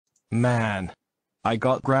Man. I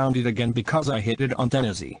got grounded again because I hit it on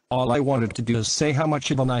Tennessee. All I wanted to do is say how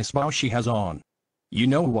much of a nice bow she has on. You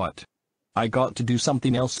know what? I got to do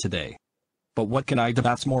something else today. But what can I do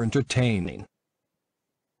that's more entertaining?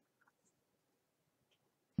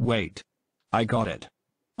 Wait. I got it.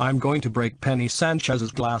 I'm going to break Penny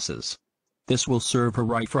Sanchez's glasses. This will serve her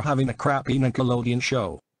right for having a crappy Nickelodeon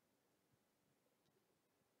show.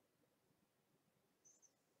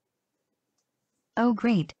 Oh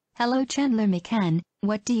great, hello Chandler McCann,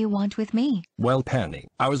 what do you want with me? Well Penny,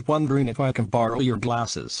 I was wondering if I can borrow your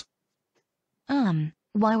glasses.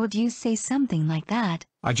 Why would you say something like that?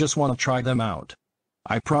 I just want to try them out.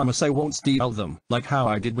 I promise I won't steal them, like how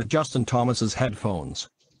I did with Justin Thomas's headphones.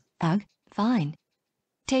 Ugh, fine.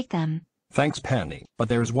 Take them. Thanks Penny, but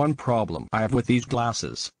there's one problem I have with these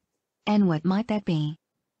glasses. And what might that be?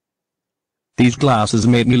 These glasses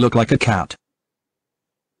made me look like a cat.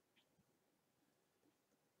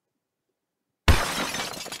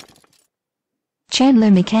 Chandler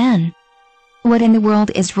McCann. What in the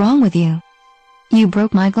world is wrong with you? You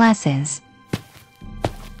broke my glasses.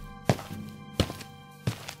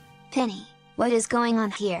 Penny, what is going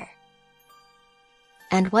on here?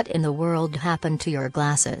 And what in the world happened to your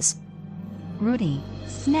glasses? Rudy,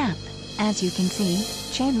 snap. As you can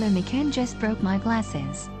see, Chandler McCann just broke my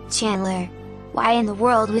glasses. Chandler, why in the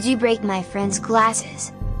world would you break my friend's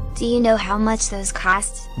glasses? Do you know how much those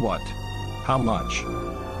cost? What? How much?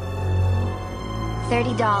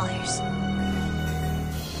 $30.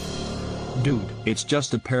 Dude, it's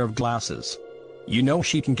just a pair of glasses. You know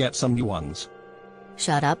she can get some new ones.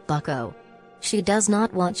 Shut up, bucko. She does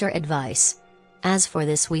not want your advice. As for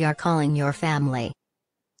this, we are calling your family.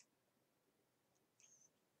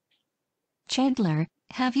 Chandler,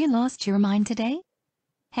 have you lost your mind today?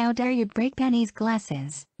 How dare you break Penny's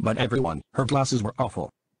glasses? But everyone, her glasses were awful.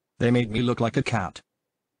 They made me look like a cat.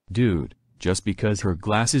 Dude, just because her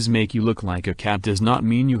glasses make you look like a cat does not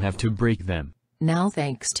mean you have to break them. Now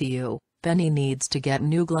thanks to you, Penny needs to get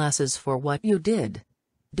new glasses for what you did.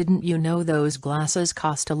 Didn't you know those glasses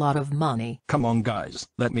cost a lot of money? Come on guys,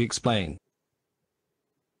 let me explain.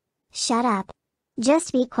 Shut up.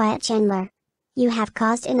 Just be quiet, Chandler. You have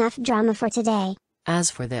caused enough drama for today. As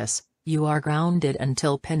for this, you are grounded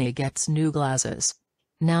until Penny gets new glasses.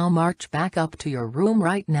 Now march back up to your room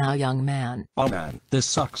right now, young man. Oh man, this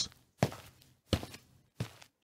sucks.